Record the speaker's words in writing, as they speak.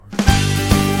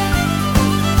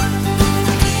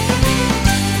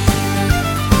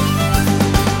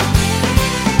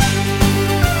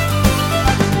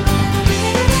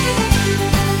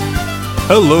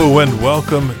Hello and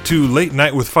welcome to Late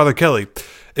Night with Father Kelly.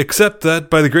 Except that,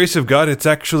 by the grace of God, it's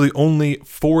actually only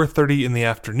 4:30 in the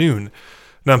afternoon.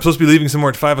 Now, I'm supposed to be leaving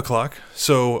somewhere at 5 o'clock,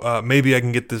 so maybe I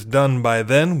can get this done by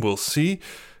then. We'll see. It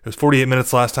was 48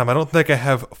 minutes last time. I don't think I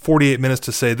have 48 minutes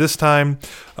to say this time,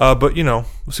 but, we'll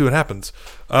see what happens.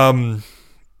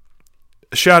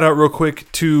 Shout out real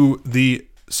quick to the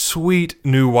sweet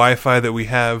new Wi-Fi that we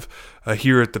have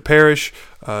here at the parish.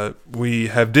 We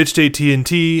have ditched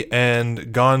AT&T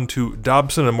and gone to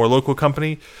Dobson, a more local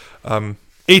company.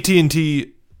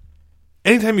 AT&T,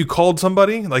 anytime you called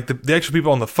somebody, like the actual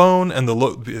people on the phone and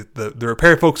the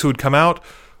repair folks who would come out,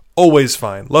 always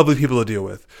fine. Lovely people to deal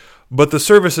with. But the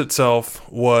service itself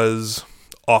was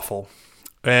awful.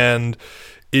 And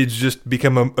it's just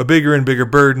become a bigger and bigger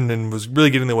burden and was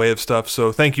really getting in the way of stuff.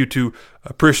 So thank you to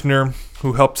a parishioner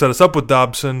who helped set us up with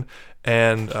Dobson.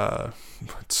 And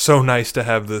it's so nice to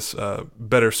have this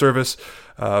better service.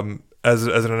 As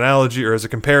an analogy or as a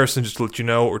comparison, just to let you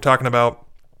know what we're talking about,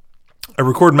 I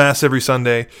record Mass every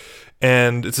Sunday,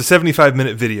 and it's a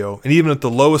 75-minute video. And even at the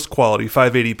lowest quality,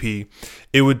 580p,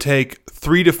 it would take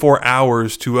 3 to 4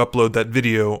 hours to upload that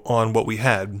video on what we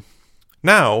had.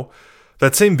 Now,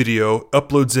 that same video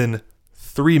uploads in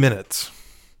 3 minutes.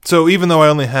 So even though I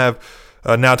only have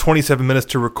now 27 minutes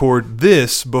to record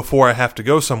this before I have to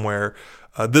go somewhere,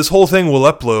 this whole thing will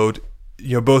upload,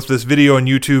 both this video on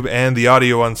YouTube and the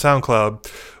audio on SoundCloud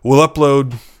will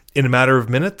upload in a matter of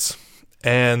minutes.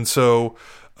 And so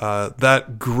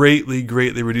that greatly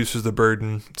reduces the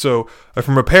burden. So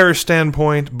from a parish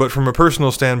standpoint, but from a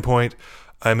personal standpoint,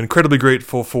 I'm incredibly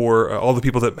grateful for all the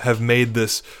people that have made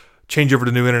this change over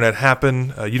to new internet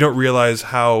happen. You don't realize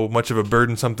how much of a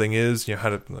burden something is.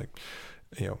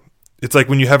 It's like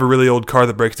when you have a really old car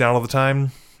that breaks down all the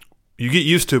time. You get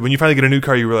used to it. When you finally get a new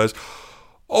car, you realize,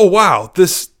 oh wow,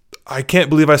 I can't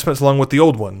believe I spent so long with the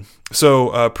old one.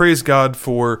 So praise God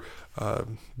for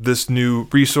this new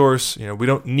resource. We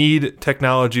don't need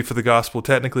technology for the gospel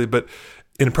technically, but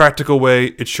in a practical way,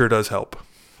 it sure does help.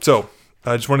 So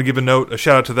I just want to give a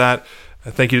shout out to that.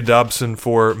 Thank you to Dobson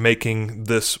for making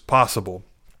this possible.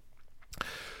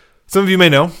 Some of you may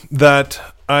know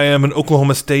that I am an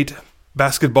Oklahoma State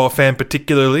basketball fan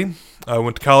particularly. I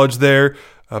went to college there.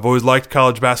 I've always liked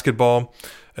college basketball.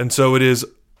 And so it is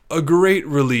a great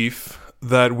relief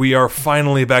that we are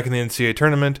finally back in the NCAA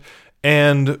tournament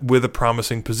and with a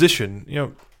promising position.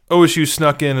 OSU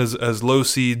snuck in as low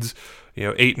seeds,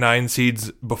 8, 9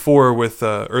 seeds before with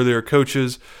earlier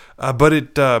coaches, but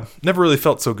it never really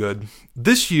felt so good.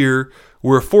 This year,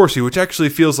 we're a 4 seed, which actually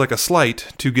feels like a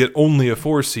slight to get only a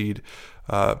 4 seed.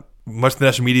 Much of the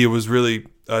national media was really,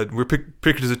 we're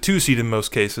picked as a 2 seed in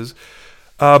most cases,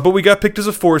 but we got picked as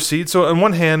a 4 seed. So on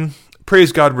one hand,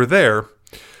 praise God we're there,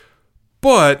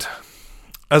 but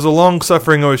as a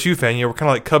long-suffering OSU fan, we're kind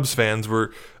of like Cubs fans. We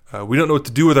don't know what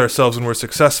to do with ourselves when we're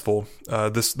successful.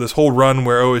 This whole run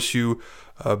where OSU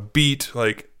beat,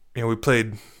 we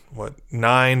played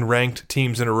 9 ranked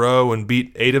teams in a row and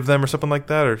beat 8 of them or something like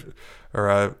that,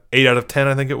 or 8 out of 10,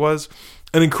 I think it was.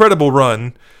 An incredible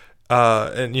run,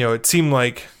 and it seemed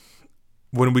like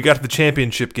when we got to the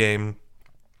championship game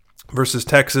versus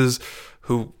Texas,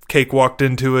 who cakewalked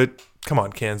into it. Come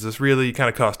on, Kansas, really? You kind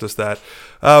of cost us that.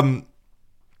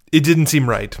 It didn't seem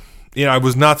right. I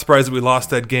was not surprised that we lost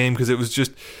that game because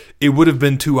it would have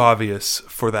been too obvious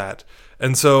for that.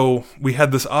 And so we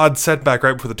had this odd setback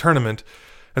right before the tournament.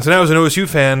 And so now as an OSU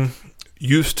fan,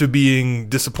 used to being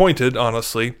disappointed,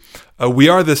 honestly, we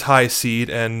are this high seed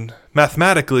and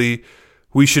mathematically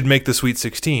we should make the Sweet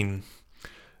 16.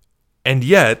 And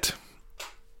yet,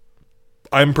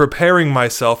 I'm preparing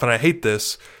myself, and I hate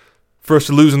this, for us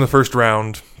to lose in the first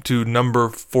round to number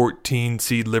 14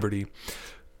 seed Liberty.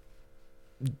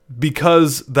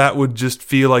 Because that would just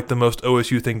feel like the most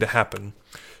OSU thing to happen.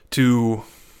 To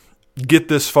get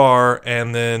this far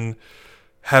and then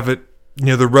have it,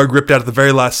 the rug ripped out at the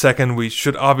very last second. We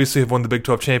should obviously have won the Big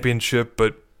 12 championship,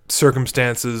 but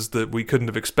circumstances that we couldn't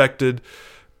have expected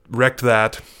wrecked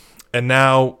that. And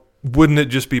now, wouldn't it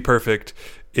just be perfect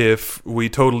if we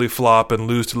totally flop and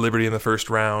lose to Liberty in the first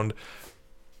round?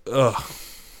 Ugh,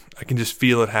 I can just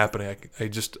feel it happening.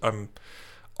 I'm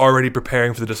already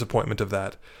preparing for the disappointment of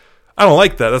that. I don't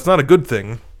like that. That's not a good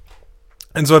thing.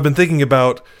 And so I've been thinking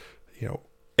about,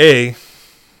 I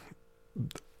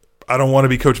don't want to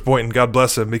be Coach Boynton, God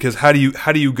bless him, because how do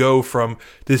you go from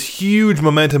this huge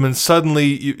momentum and suddenly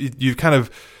you kind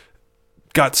of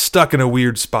got stuck in a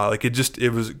weird spot? Like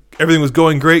everything was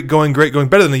going great, going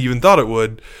better than you even thought it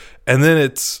would, and then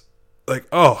it's like,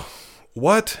 oh,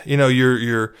 what?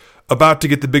 You're about to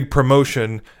get the big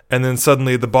promotion, and then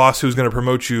suddenly the boss who's going to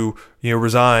promote you,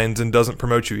 resigns and doesn't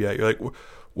promote you yet. You're like,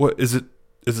 what is it?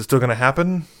 Is it still going to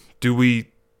happen?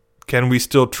 Can we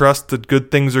still trust that good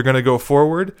things are going to go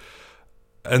forward?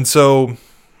 And so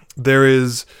there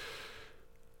is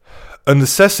a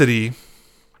necessity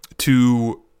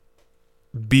to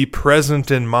be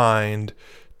present in mind,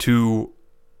 to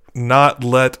not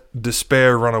let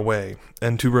despair run away,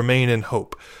 and to remain in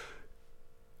hope.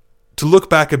 To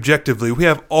look back objectively, we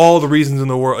have all the reasons in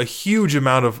the world, a huge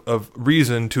amount of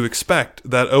reason to expect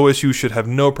that OSU should have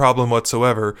no problem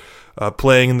whatsoever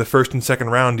playing in the first and second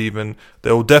round even.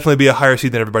 There will definitely be a higher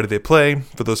seed than everybody they play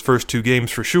for those first two games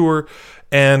for sure,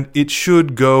 and it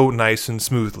should go nice and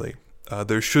smoothly.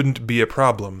 There shouldn't be a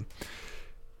problem.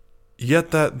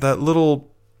 Yet that little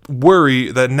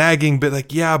worry, that nagging bit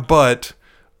like, yeah, but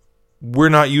we're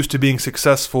not used to being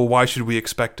successful, why should we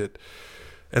expect it?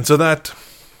 And so that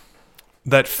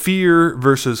fear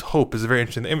versus hope is very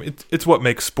interesting. I mean, it's what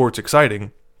makes sports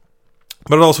exciting,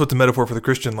 but also it's a metaphor for the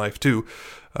Christian life too.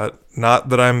 Not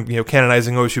that I'm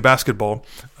canonizing OSU basketball.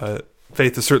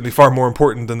 Faith is certainly far more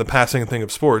important than the passing thing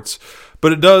of sports,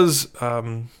 but it is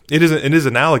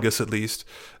analogous, at least,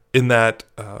 in that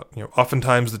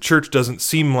oftentimes the church doesn't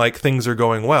seem like things are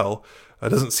going well. It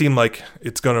doesn't seem like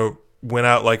it's going to win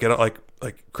out like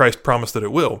Christ promised that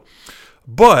it will.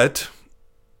 But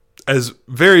as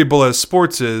variable as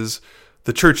sports is,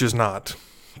 the church is not.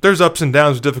 There's ups and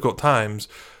downs, difficult times,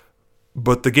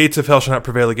 but the gates of hell shall not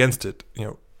prevail against it.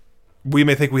 We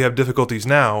may think we have difficulties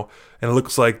now, and it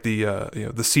looks like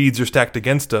the seeds are stacked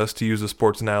against us, to use a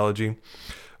sports analogy.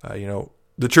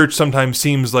 The church sometimes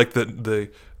seems like the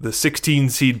 16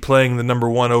 seed playing the number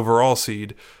 1 overall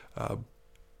seed,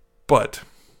 but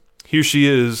here she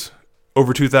is,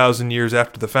 over 2,000 years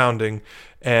after the founding,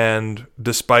 and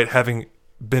despite having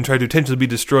been tried to intentionally be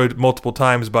destroyed multiple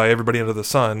times by everybody under the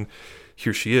sun,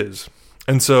 here she is.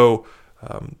 And so,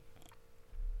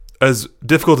 as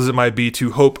difficult as it might be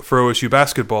to hope for OSU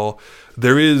basketball,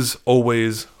 there is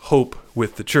always hope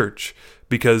with the church,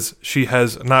 because she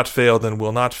has not failed and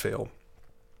will not fail.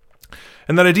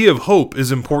 And that idea of hope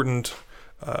is important.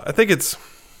 I think it's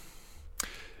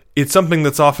something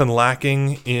that's often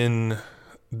lacking in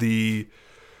the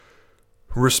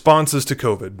responses to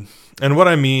COVID. And what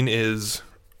I mean is,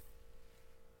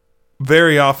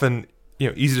 very often,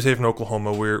 easy to say from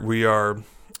Oklahoma, we are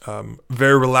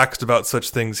very relaxed about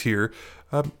such things here.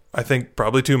 I think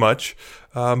probably too much.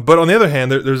 But on the other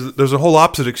hand, there's a whole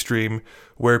opposite extreme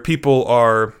where people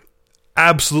are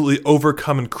absolutely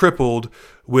overcome and crippled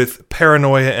with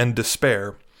paranoia and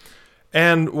despair.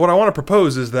 And what I want to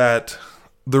propose is that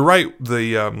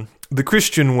the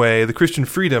Christian way, the Christian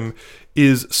freedom,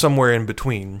 is somewhere in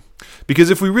between. Because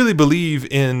if we really believe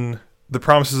in the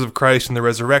promises of Christ and the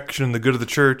resurrection, the good of the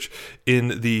church,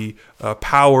 in the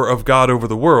power of God over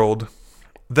the world,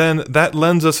 then that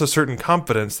lends us a certain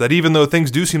confidence that even though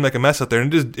things do seem like a mess out there,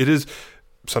 and it is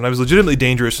sometimes legitimately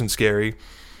dangerous and scary,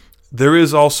 there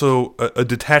is also a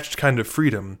detached kind of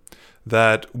freedom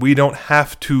that we don't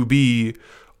have to be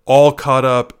all caught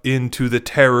up into the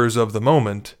terrors of the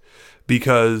moment,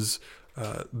 because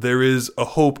there is a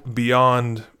hope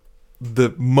beyond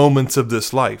the moments of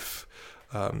this life.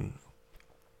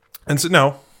 And so,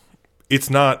 no, it's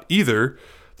not either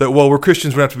that, well, we're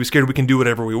Christians, we don't have to be scared, we can do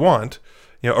whatever we want.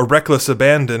 A reckless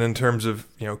abandon in terms of,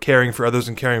 caring for others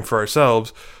and caring for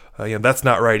ourselves, that's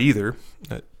not right either.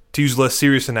 To use a less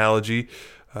serious analogy,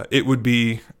 it would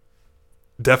be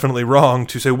definitely wrong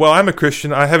to say, well, I'm a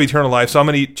Christian, I have eternal life, so I'm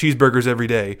going to eat cheeseburgers every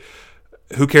day.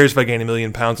 Who cares if I gain 1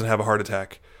 million pounds and have a heart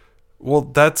attack? Well,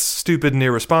 that's stupid and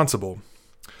irresponsible.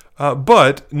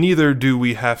 But neither do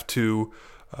we have to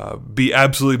be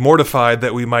absolutely mortified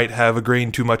that we might have a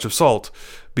grain too much of salt,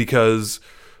 because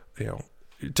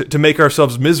to make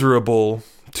ourselves miserable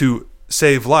to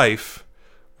save life,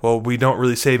 well, we don't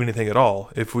really save anything at all.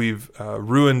 If we've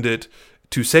ruined it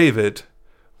to save it,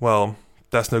 well,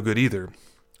 that's no good either.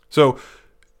 So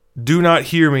do not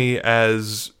hear me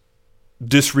as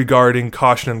disregarding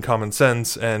caution and common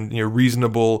sense and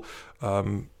reasonable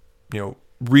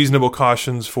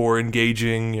cautions for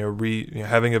engaging,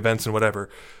 having events and whatever.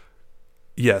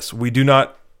 Yes, we do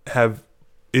not have.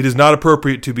 It is not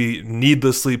appropriate to be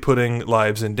needlessly putting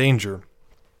lives in danger.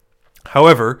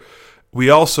 However, we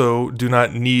also do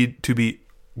not need to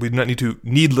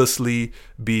needlessly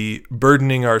be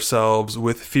burdening ourselves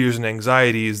with fears and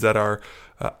anxieties that are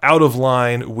out of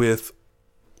line with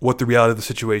what the reality of the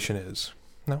situation is.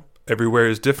 No, everywhere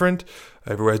is different.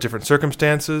 Everywhere has different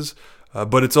circumstances.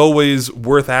 But it's always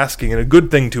worth asking, and a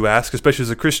good thing to ask, especially as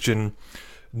a Christian,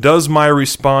 does my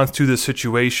response to this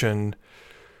situation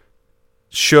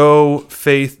show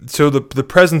the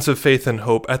presence of faith and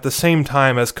hope at the same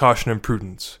time as caution and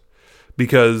prudence,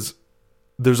 because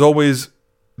there's always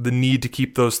the need to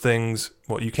keep those things.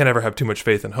 Well, you can't ever have too much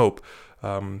faith and hope,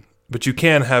 but you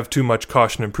can have too much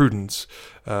caution and prudence.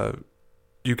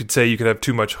 You could say you could have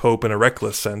too much hope in a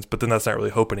reckless sense, but then that's not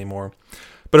really hope anymore.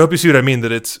 But I hope you see what I mean,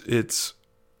 that it's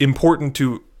important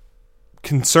to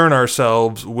concern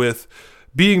ourselves with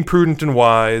being prudent and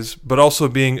wise, but also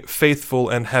being faithful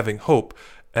and having hope,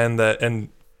 and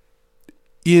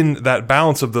in that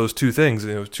balance of those two things,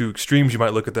 two extremes you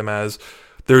might look at them as,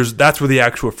 that's where the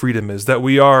actual freedom is, that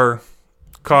we are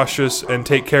cautious and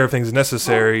take care of things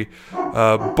necessary,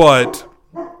 but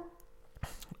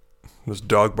there's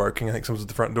dog barking. I think someone's at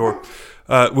the front door.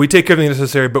 We take care of things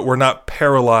necessary, but we're not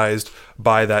paralyzed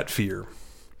by that fear.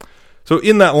 So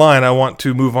in that line, I want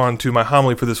to move on to my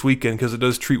homily for this weekend, because it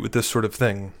does treat with this sort of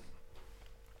thing.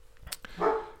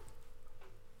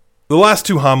 The last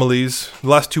two homilies, the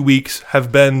last 2 weeks,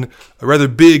 have been rather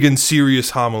big and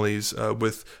serious homilies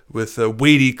with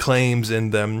weighty claims in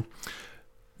them.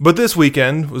 But this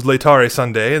weekend was Laetare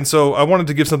Sunday, and so I wanted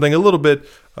to give something a little bit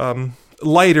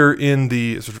lighter in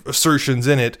the sort of assertions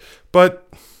in it, but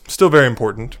still very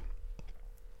important.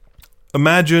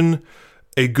 Imagine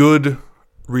a good,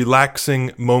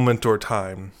 relaxing moment or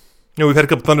time. We've had a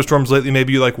couple thunderstorms lately.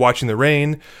 Maybe you like watching the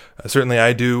rain. Certainly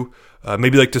I do.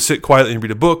 Maybe you like to sit quietly and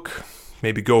read a book.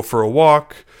 Maybe go for a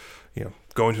walk.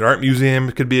 Going to an art museum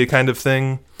could be a kind of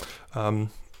thing.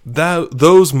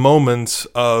 Those moments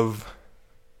of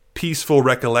peaceful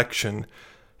recollection.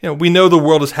 We know the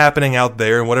world is happening out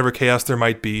there and whatever chaos there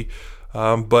might be,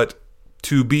 but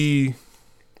to be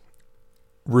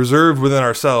reserved within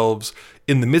ourselves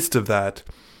in the midst of that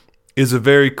is a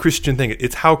very Christian thing.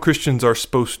 It's how Christians are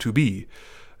supposed to be.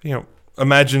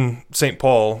 Imagine St.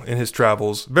 Paul in his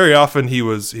travels. Very often he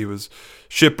was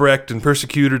shipwrecked and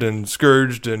persecuted and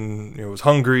scourged and was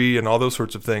hungry and all those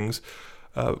sorts of things.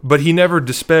 But he never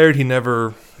despaired. He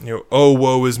never, oh,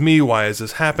 woe is me. Why is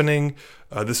this happening?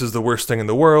 This is the worst thing in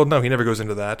the world. No, he never goes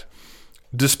into that.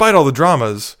 Despite all the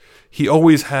dramas, he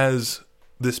always has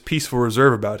this peaceful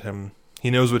reserve about him. He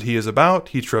knows what he is about.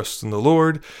 He trusts in the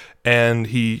Lord. And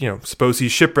he, suppose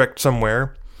he's shipwrecked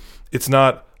somewhere. It's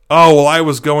not, oh, well, I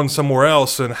was going somewhere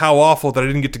else and how awful that I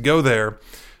didn't get to go there.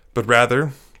 But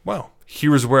rather, well,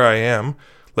 here is where I am.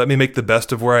 Let me make the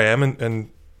best of where I am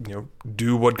and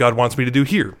do what God wants me to do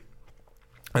here.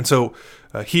 And so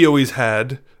he always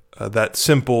had that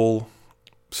simple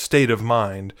state of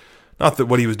mind. Not that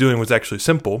what he was doing was actually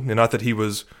simple, not that he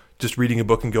was just reading a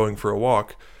book and going for a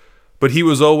walk, but he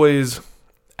was always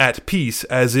at peace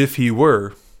as if he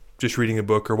were just reading a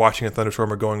book or watching a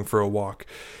thunderstorm or going for a walk.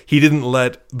 He didn't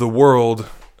let the world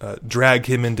drag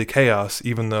him into chaos,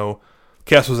 even though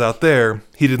chaos was out there.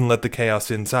 He didn't let the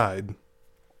chaos inside.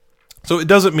 So it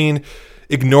doesn't mean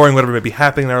ignoring whatever may be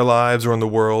happening in our lives or in the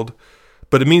world,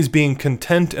 but it means being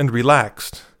content and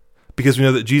relaxed because we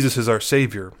know that Jesus is our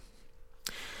Savior.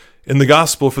 In the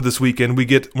Gospel for this weekend, we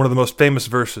get one of the most famous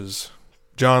verses,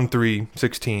 John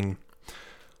 3:16.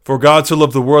 For God so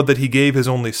loved the world that he gave his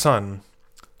only Son,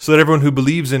 so that everyone who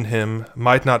believes in him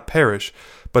might not perish,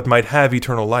 but might have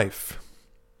eternal life.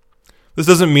 This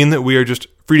doesn't mean that we are just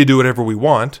free to do whatever we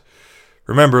want.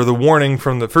 Remember, the warning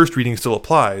from the first reading still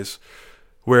applies,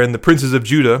 wherein the princes of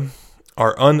Judah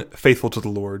are unfaithful to the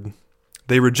Lord.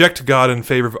 They reject God in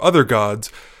favor of other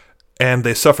gods, and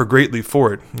they suffer greatly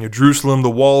for it. Jerusalem, the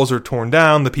walls are torn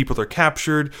down, the people are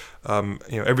captured,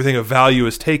 everything of value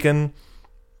is taken,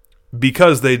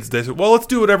 because they said, well, let's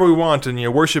do whatever we want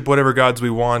and worship whatever gods we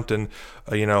want, and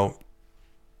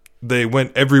they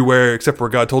went everywhere except where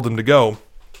God told them to go,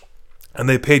 and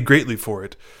they paid greatly for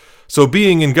it. So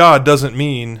being in God doesn't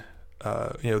mean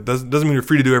doesn't mean we're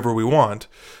free to do whatever we want,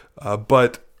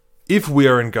 but if we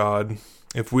are in God,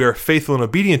 if we are faithful and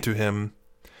obedient to Him,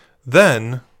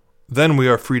 then we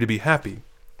are free to be happy.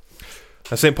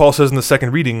 As St. Paul says in the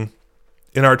second reading,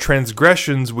 in our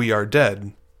transgressions we are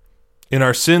dead. In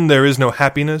our sin there is no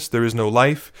happiness, there is no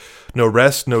life, no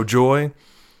rest, no joy.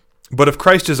 But if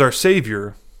Christ is our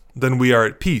Savior, then we are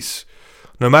at peace,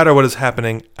 no matter what is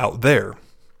happening out there.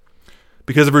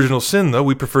 Because of original sin, though,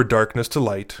 we prefer darkness to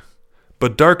light.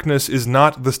 But darkness is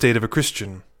not the state of a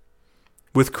Christian.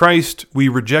 With Christ, we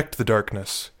reject the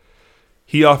darkness.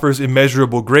 He offers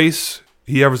immeasurable grace.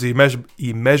 He offers the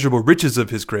immeasurable riches of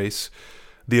His grace,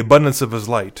 the abundance of His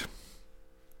light.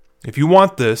 If you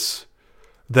want this,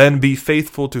 then be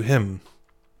faithful to Him.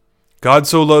 God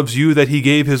so loves you that He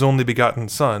gave His only begotten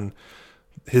Son,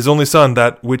 His only Son,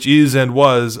 that which is and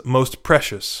was most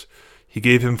precious. He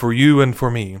gave Him for you and for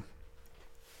me.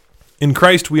 In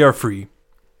Christ we are free.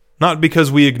 Not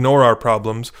because we ignore our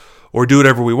problems or do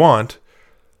whatever we want,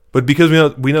 but because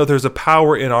we know there's a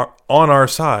power on our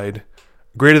side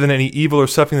greater than any evil or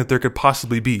suffering that there could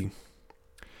possibly be.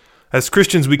 As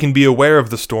Christians, we can be aware of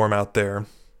the storm out there,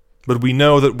 but we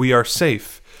know that we are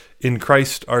safe in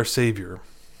Christ our Savior.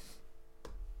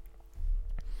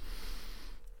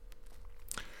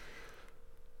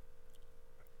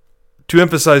 To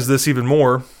emphasize this even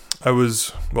more,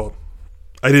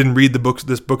 I didn't read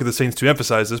this book of the Saints to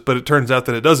emphasize this, but it turns out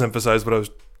that it does emphasize what I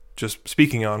was just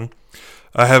speaking on.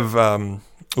 I have a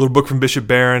little book from Bishop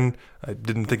Barron. I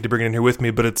didn't think to bring it in here with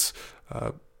me, but it's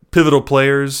pivotal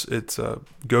players. It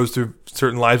goes through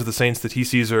certain lives of the saints that he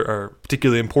sees are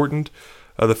particularly important.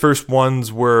 The first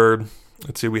ones were,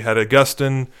 we had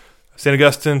Augustine, St.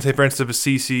 Augustine, St. Francis of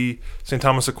Assisi, St.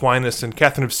 Thomas Aquinas, and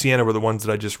Catherine of Siena were the ones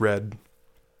that I just read.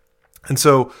 And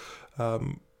so,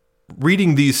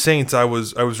 reading these saints, I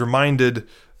was reminded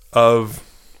of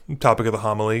the topic of the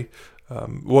homily,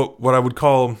 what I would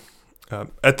call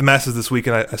at the masses this week,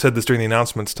 and I said this during the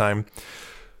announcements time.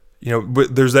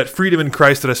 There's that freedom in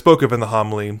Christ that I spoke of in the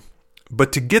homily,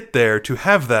 but to get there, to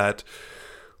have that,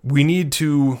 we need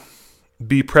to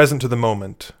be present to the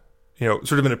moment.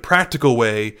 Sort of in a practical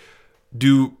way,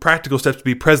 do practical steps to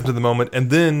be present to the moment,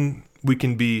 and then we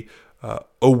can be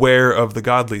aware of the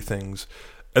godly things.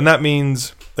 And that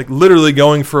means literally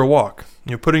going for a walk,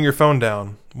 putting your phone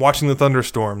down, watching the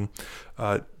thunderstorm.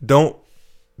 Don't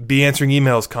be answering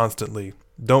emails constantly.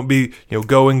 Don't be,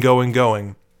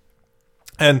 going.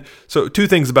 And so 2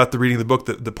 things about the reading of the book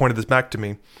that pointed this back to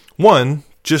me. One,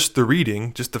 just the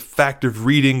reading, just the fact of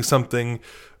reading something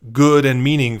good and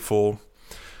meaningful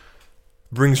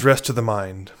brings rest to the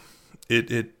mind.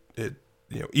 It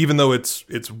even though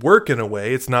it's work in a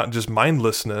way, it's not just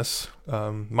mindlessness.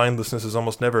 Mindlessness is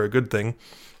almost never a good thing.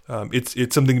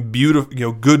 It's something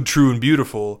beautiful, good, true, and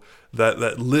beautiful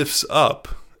that lifts up.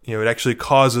 It actually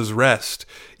causes rest,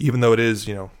 even though it is,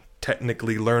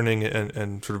 technically learning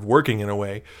and sort of working in a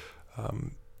way.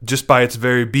 Just by its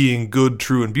very being good,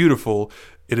 true, and beautiful,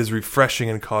 it is refreshing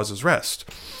and causes rest.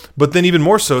 But then even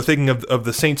more so, thinking of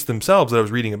the saints themselves that I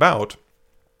was reading about,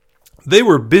 they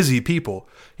were busy people.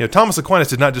 Thomas Aquinas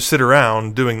did not just sit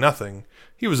around doing nothing.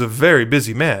 He was a very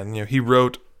busy man. He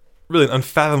wrote really an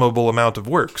unfathomable amount of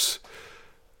works.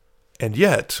 And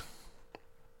yet,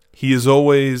 he is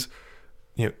always,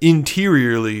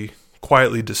 interiorly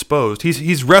quietly disposed.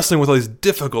 He's wrestling with all these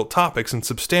difficult topics and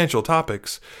substantial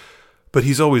topics, but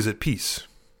he's always at peace.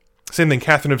 Same thing,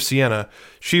 Catherine of Siena.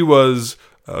 She was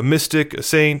a mystic, a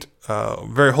saint, a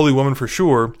very holy woman for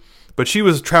sure, but she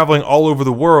was traveling all over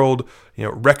the world,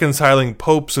 reconciling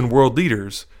popes and world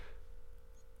leaders.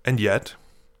 And yet,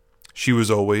 she was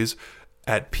always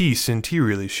at peace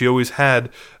interiorly. She always had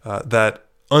that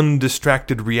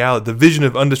undistracted reality, the vision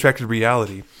of undistracted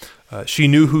reality. She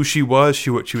knew who she was,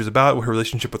 what she was about, what her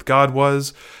relationship with God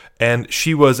was, and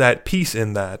she was at peace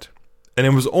in that. And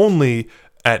it was only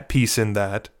at peace in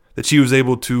that she was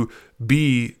able to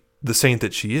be the saint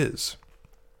that she is.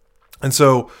 And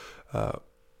so,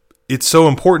 it's so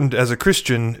important as a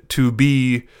Christian to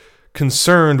be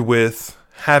concerned with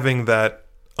having that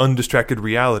undistracted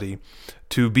reality,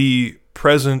 to be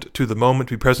present to the moment,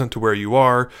 to be present to where you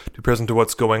are, to be present to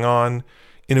what's going on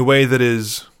in a way that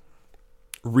is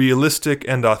realistic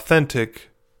and authentic,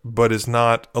 but is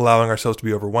not allowing ourselves to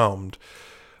be overwhelmed.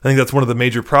 I think that's one of the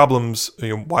major problems,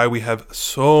 why we have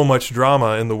so much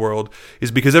drama in the world,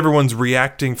 is because everyone's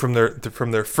reacting from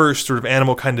their first sort of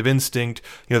animal kind of instinct,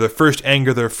 their first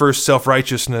anger, their first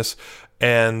self-righteousness,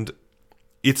 and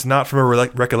it's not from a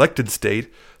recollected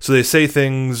state. So they say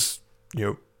things,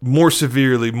 more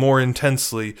severely, more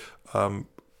intensely,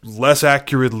 less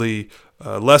accurately,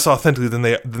 less authentically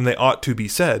than they ought to be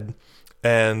said,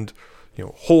 and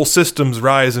whole systems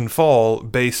rise and fall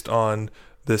based on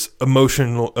this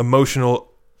emotional,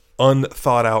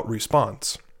 unthought out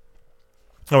response.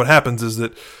 Now, what happens is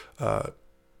that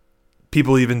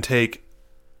people even take,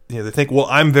 they think, well,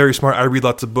 I'm very smart, I read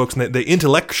lots of books, and they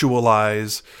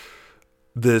intellectualize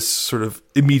this sort of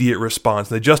immediate response.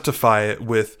 They justify it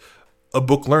with a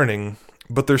book learning,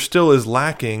 but there still is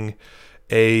lacking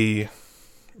a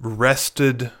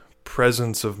rested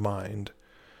presence of mind.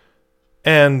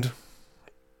 And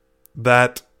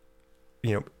that,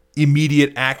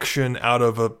 immediate action out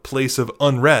of a place of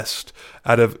unrest,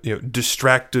 out of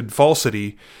distracted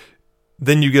falsity,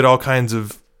 then you get all kinds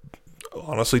of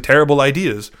honestly terrible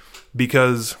ideas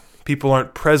because people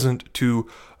aren't present to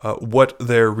what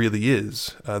there really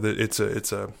is. It's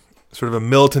a sort of a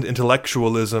militant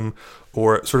intellectualism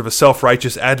or sort of a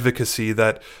self-righteous advocacy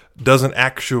that doesn't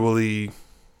actually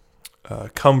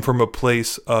come from a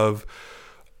place of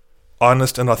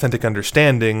honest and authentic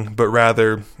understanding, but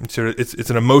rather it's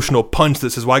an emotional punch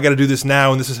that says, well, I got to do this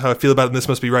now, and this is how I feel about it, and this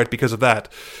must be right because of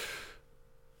that.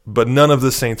 But none of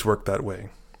the saints work that way.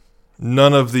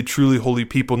 None of the truly holy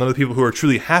people, none of the people who are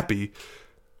truly happy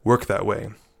work that way.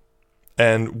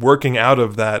 And working out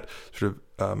of that sort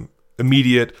of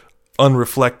immediate,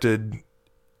 unreflected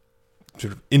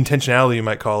sort of intentionality, you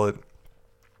might call it,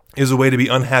 is a way to be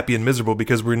unhappy and miserable,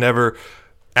 because we're never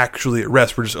actually at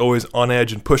rest. We're just always on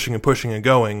edge and pushing and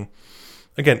going.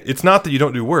 Again, it's not that you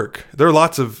don't do work. There are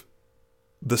lots of...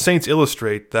 The saints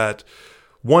illustrate that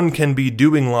one can be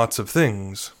doing lots of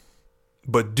things,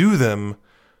 but do them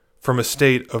from a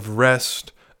state of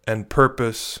rest and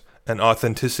purpose and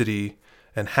authenticity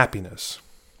and happiness.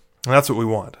 And that's what we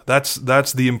want. That's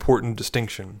the important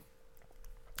distinction.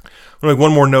 I'm going to make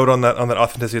one more note on that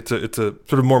authenticity. It's a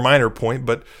sort of more minor point,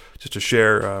 but just to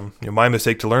share my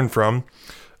mistake to learn from.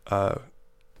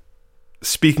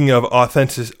 Speaking of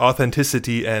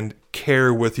authenticity and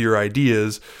care with your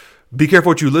ideas, be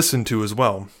careful what you listen to as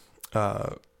well.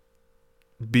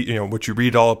 What you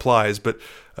read all applies. But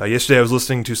yesterday I was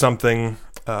listening to something.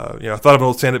 I thought of an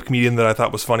old stand-up comedian that I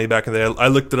thought was funny back in the day. I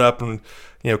looked it up and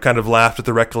kind of laughed at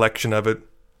the recollection of it.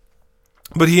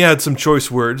 But he had some choice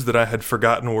words that I had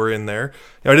forgotten were in there.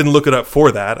 I didn't look it up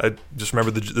for that. I just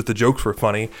remembered that the jokes were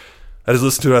funny. I just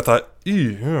listened to it. I thought,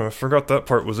 I forgot that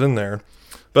part was in there.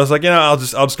 But I was like, I'll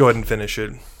just go ahead and finish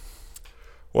it.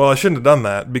 Well, I shouldn't have done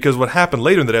that, because what happened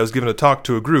later in the day, I was giving a talk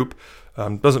to a group.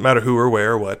 Doesn't matter who or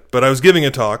where or what, but I was giving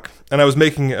a talk, and I was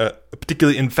making a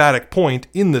particularly emphatic point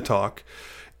in the talk,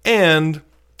 and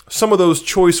some of those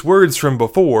choice words from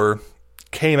before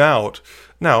came out.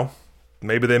 Now,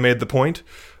 maybe they made the point,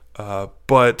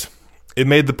 but it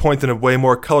made the point in a way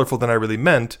more colorful than I really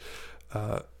meant,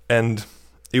 and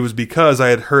it was because I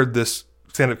had heard this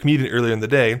stand-up comedian earlier in the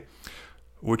day,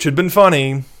 which had been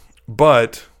funny,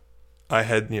 but I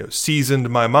had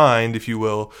seasoned my mind, if you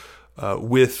will,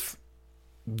 with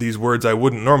these words I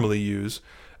wouldn't normally use.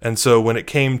 And so when it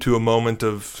came to a moment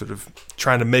of sort of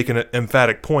trying to make an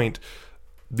emphatic point,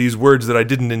 these words that I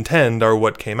didn't intend are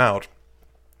what came out.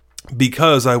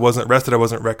 Because I wasn't rested, I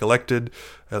wasn't recollected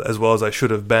as well as I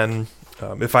should have been.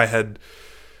 If I had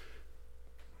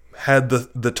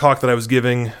the talk that I was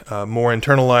giving more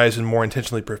internalized and more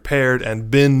intentionally prepared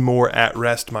and been more at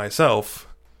rest myself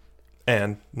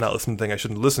and not listening to things I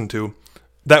shouldn't listen to,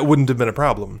 that wouldn't have been a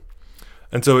problem.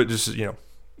 And so it just,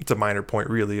 it's a minor point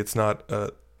really. It's not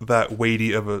that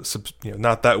weighty of a,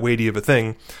 not that weighty of a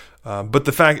thing. But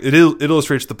the fact, it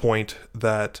illustrates the point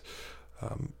that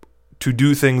to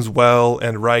do things well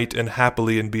and right and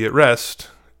happily and be at rest,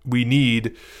 we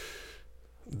need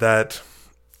that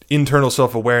internal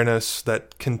self-awareness,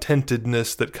 that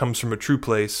contentedness that comes from a true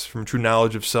place, from true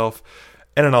knowledge of self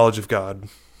and a knowledge of God.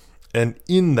 And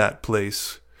in that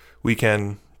place, we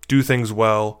can do things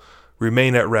well,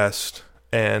 remain at rest,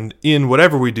 and in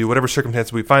whatever we do, whatever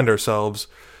circumstances we find ourselves,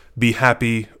 be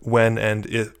happy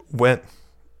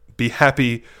be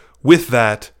happy with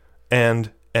that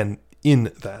and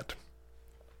in that.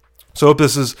 So I hope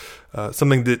this is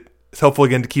something that is helpful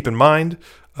again to keep in mind.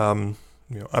 I'm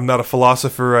not a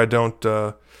philosopher. I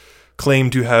don't claim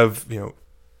to have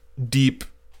deep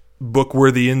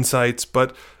book-worthy insights,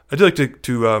 but I do like to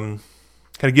kind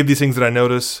of give these things that I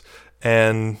notice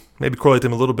and maybe correlate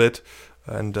them a little bit,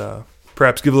 and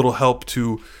perhaps give a little help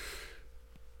to,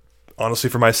 honestly,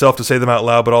 for myself to say them out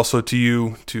loud, but also to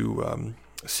you to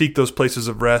seek those places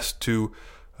of rest, to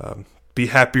be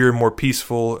happier, more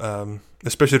peaceful,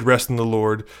 especially to rest in the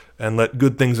Lord, and let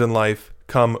good things in life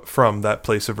come from that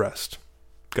place of rest.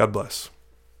 God bless.